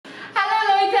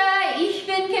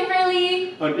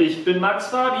Und ich bin Max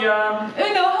Fabian. Und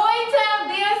heute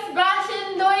wir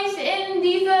sprechen Deutsch in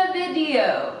diesem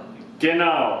Video.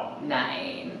 Genau.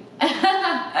 Nein.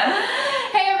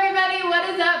 Hey everybody, what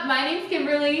is up? My name's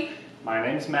Kimberly. My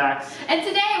name's Max. And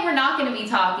today we're not going to be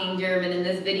talking German in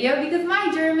this video because my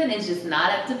German is just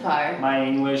not up to par. My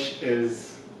English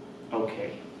is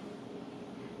okay.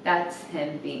 That's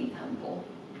him being humble.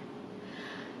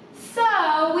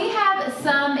 So we have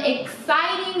some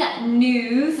exciting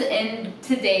news in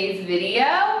today's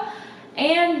video,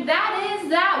 and that is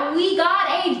that we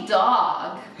got a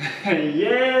dog.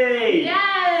 Yay!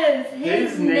 Yes,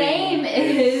 his name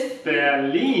is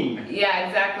Berlin. Yeah,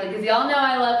 exactly, because y'all know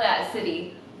I love that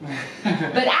city.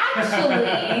 But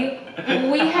actually,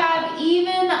 we have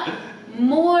even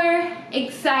more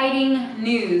exciting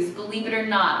news, believe it or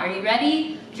not. Are you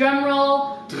ready? Drum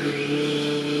roll.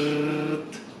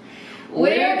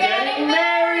 We're getting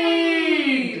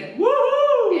married!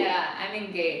 Woohoo! Yeah, I'm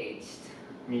engaged.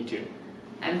 Me too.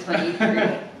 I'm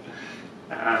 23.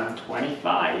 I'm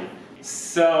 25.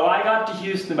 So I got to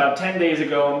Houston about 10 days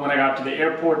ago, and when I got to the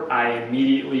airport, I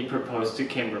immediately proposed to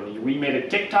Kimberly. We made a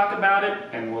TikTok about it,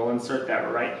 and we'll insert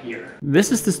that right here.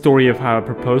 This is the story of how I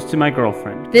proposed to my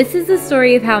girlfriend. This is the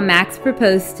story of how Max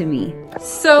proposed to me.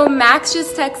 So Max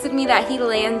just texted me that he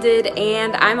landed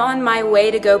and I'm on my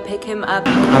way to go pick him up.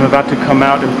 I'm about to come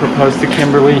out and propose to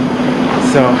Kimberly,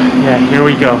 so yeah, here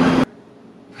we go.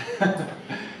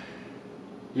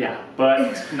 Yeah,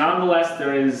 but nonetheless,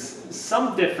 there is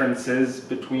some differences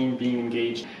between being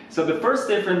engaged. So the first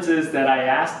difference is that I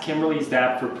asked Kimberly's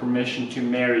dad for permission to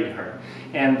marry her.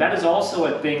 And that is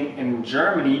also a thing in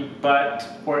Germany,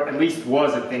 or at least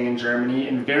was a thing in Germany,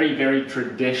 in very, very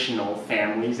traditional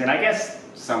families. And I guess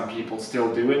some people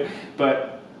still do it,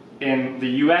 but in the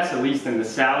US, at least in the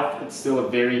South, it's still a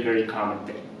very, very common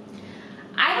thing.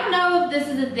 I don't know if this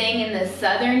is a thing in the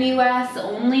southern US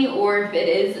only or if it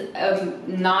is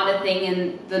not a thing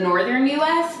in the northern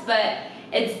US, but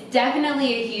it's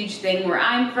definitely a huge thing where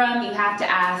I'm from. You have to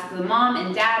ask the mom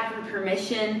and dad for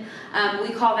permission. We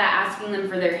call that asking them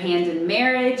for their hand in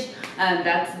marriage.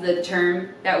 That's the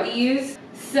term that we use.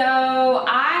 So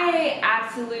I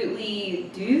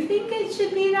absolutely do think it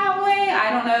should be that way.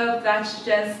 I don't know if that's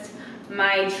just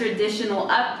my traditional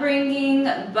upbringing,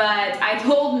 but I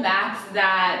told Max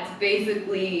that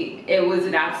basically it was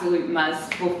an absolute must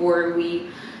before we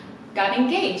got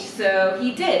engaged. So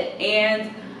he did,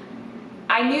 and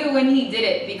I knew when he did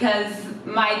it because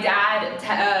my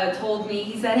dad told me,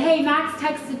 he said, hey, Max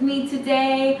texted me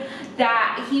today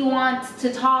that he wants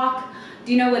to talk.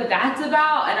 Do you know what that's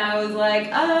about? And I was like,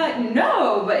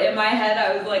 no, but in my head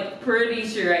I was like, pretty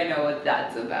sure I know what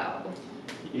that's about.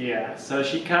 Yeah, so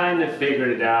she kind of figured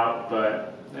it out,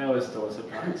 but it was still a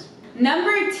surprise.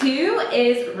 Number 2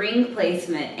 is ring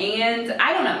placement, and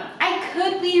I don't know, I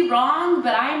could be wrong,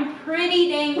 but I'm pretty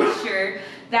dang sure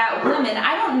that women,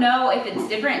 I don't know if it's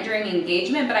different during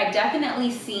engagement, but I've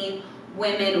definitely seen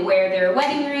women wear their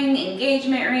wedding ring,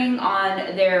 engagement ring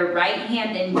on their right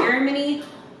hand in Germany.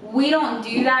 We don't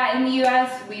do that in the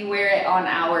US, we wear it on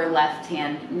our left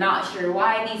hand. Not sure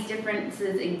why these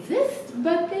differences exist,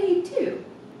 but they do.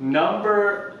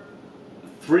 Number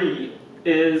 3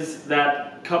 is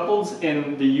that couples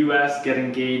in the US get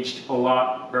engaged a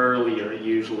lot earlier,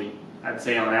 usually, I'd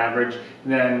say on average,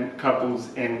 than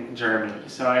couples in Germany.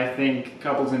 So I think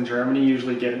couples in Germany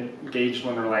usually get engaged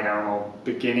when they're like, I don't know,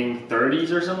 beginning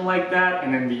 30s or something like that,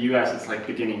 and in the US it's like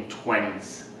beginning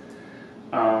 20s.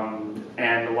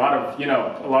 And a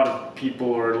lot of people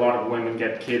or a lot of women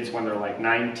get kids when they're like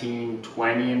 19,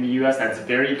 20 in the US. That's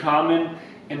very common.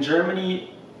 In Germany,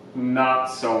 not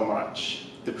so much.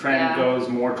 The trend goes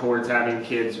more towards having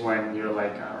kids when you're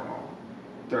like, I don't know,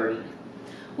 30.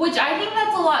 Which I think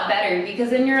that's a lot better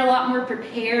because then you're a lot more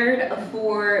prepared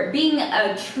for being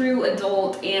a true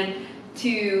adult and to,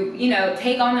 you know,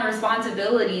 take on the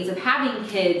responsibilities of having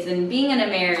kids and being in a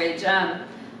marriage.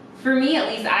 For me, at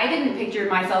least, I didn't picture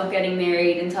myself getting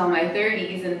married until my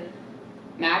 30s, and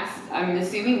Max, I'm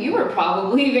assuming you were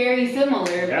probably very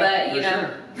similar, yeah, but you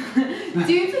know,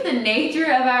 due to the nature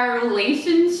of our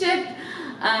relationship,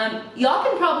 y'all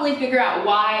can probably figure out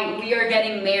why we are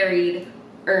getting married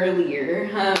earlier.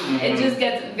 It just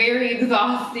gets very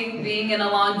exhausting being in a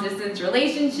long distance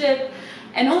relationship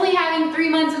and only having 3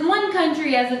 months in one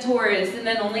country as a tourist and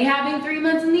then only having 3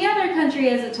 months in the other country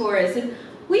as a tourist. And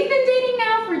we've been dating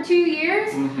now for 2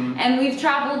 years, and we've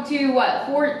traveled to, what,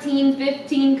 14,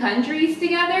 15 countries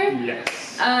together?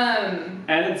 Yes.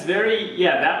 And it's very,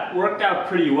 that worked out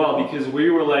pretty well because we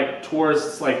were like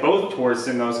tourists, like both tourists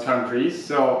in those countries,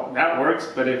 so that works.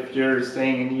 But if you're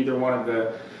staying in either one of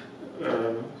the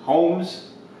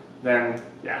homes, then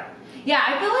Yeah. Yeah,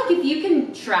 I feel like if you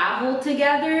can travel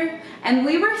together, and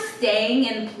we were staying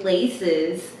in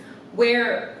places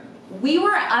where we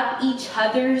were up each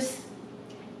other's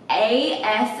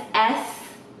ASS,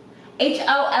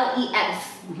 HOLES.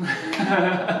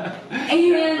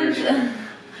 And sure.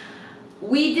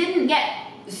 we didn't get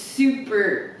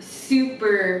super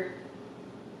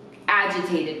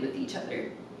agitated with each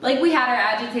other. Like, we had our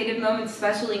agitated moments,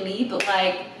 especially me, but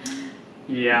like,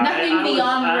 yeah, nothing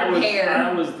beyond repair.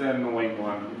 I was the annoying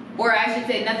one. Or I should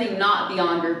say, nothing not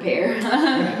beyond repair.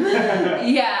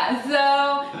 Yeah,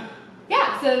 so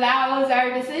that was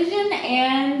our decision,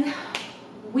 and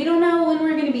we don't know when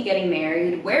we're going to be getting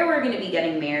married, where we're going to be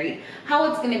getting married, how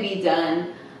it's going to be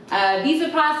done, visa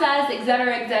process,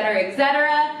 etc., etc.,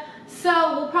 etc. So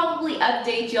we'll probably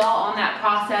update y'all on that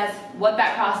process, what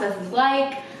that process is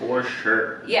like. For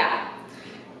sure. Yeah.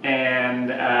 And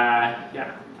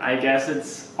yeah, I guess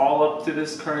it's all up to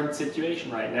this current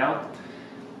situation right now,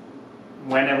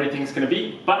 when everything's going to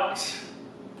be. But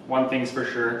one thing's for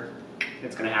sure,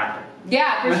 it's going to happen.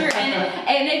 Yeah, for sure.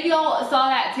 And if y'all saw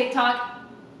that TikTok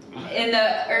in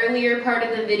the earlier part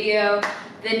of the video,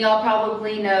 then y'all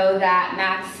probably know that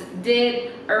Max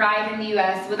did arrive in the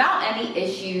US without any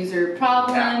issues or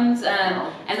problems.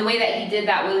 Yeah. And the way that he did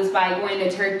that was by going to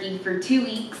Turkey for 2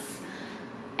 weeks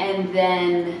and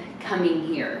then coming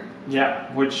here.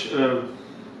 Yeah, which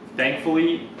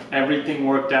thankfully everything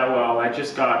worked out well. I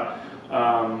just got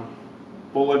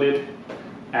bulleted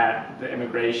at the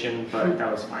immigration, but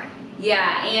that was fine.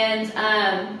 Yeah,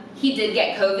 and he did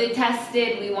get COVID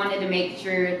tested. We wanted to make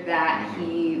sure that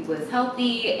he was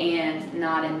healthy and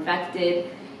not infected.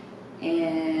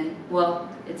 And, well,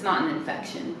 it's not an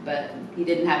infection, but he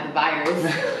didn't have the virus.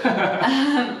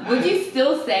 Would you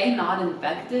still say not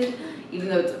infected, even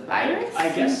though it's a virus? I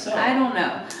guess so. I don't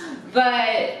know.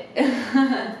 But,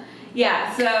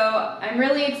 yeah, so I'm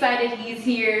really excited he's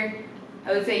here.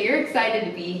 I would say you're excited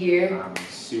to be here. I'm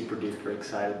super duper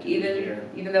excited to be here.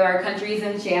 Even though our country's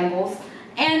in shambles.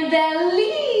 And then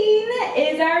Lean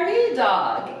is our new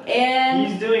dog. And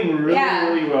he's doing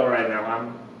really well right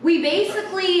now. We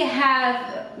basically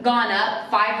have gone up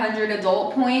 500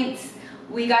 adult points.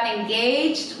 We got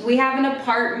engaged. We have an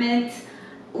apartment.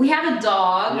 We have a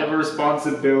dog. We have a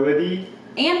responsibility.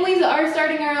 And we are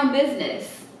starting our own business.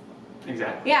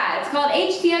 Exactly. Yeah, it's called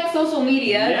HTX Social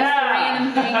Media. Yeah. Just a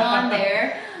random thing on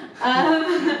there.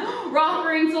 We're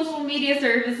offering social media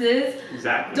services.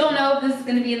 Exactly. Don't know if this is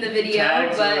going to be in the video,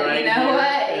 Tags but right you know here.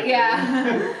 what?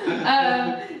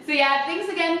 Yeah. So yeah, thanks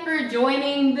again for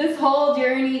joining this whole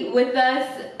journey with us.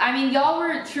 I mean, y'all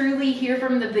were truly here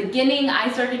from the beginning.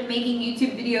 I started making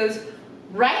YouTube videos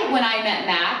right when I met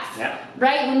Max. Yeah.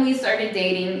 Right when we started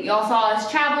dating. Y'all saw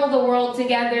us travel the world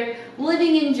together,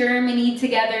 living in Germany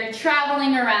together,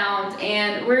 traveling around,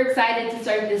 and we're excited to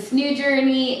start this new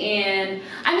journey, and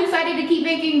I'm excited to keep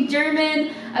making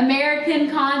German, American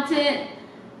content.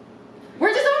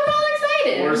 We're just overall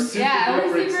excited. We're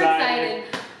super excited.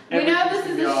 We know this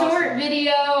is a short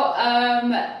video.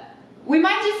 We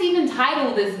might just even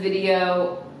title this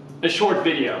video a short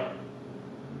video.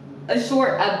 A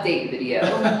short update video.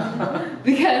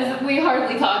 Because we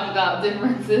hardly talk about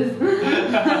differences.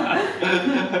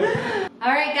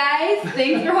 Alright guys,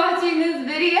 thanks for watching this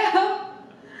video.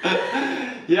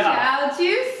 Yeah. Ciao,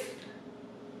 tschüss.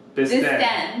 Bis Bis then.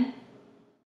 then.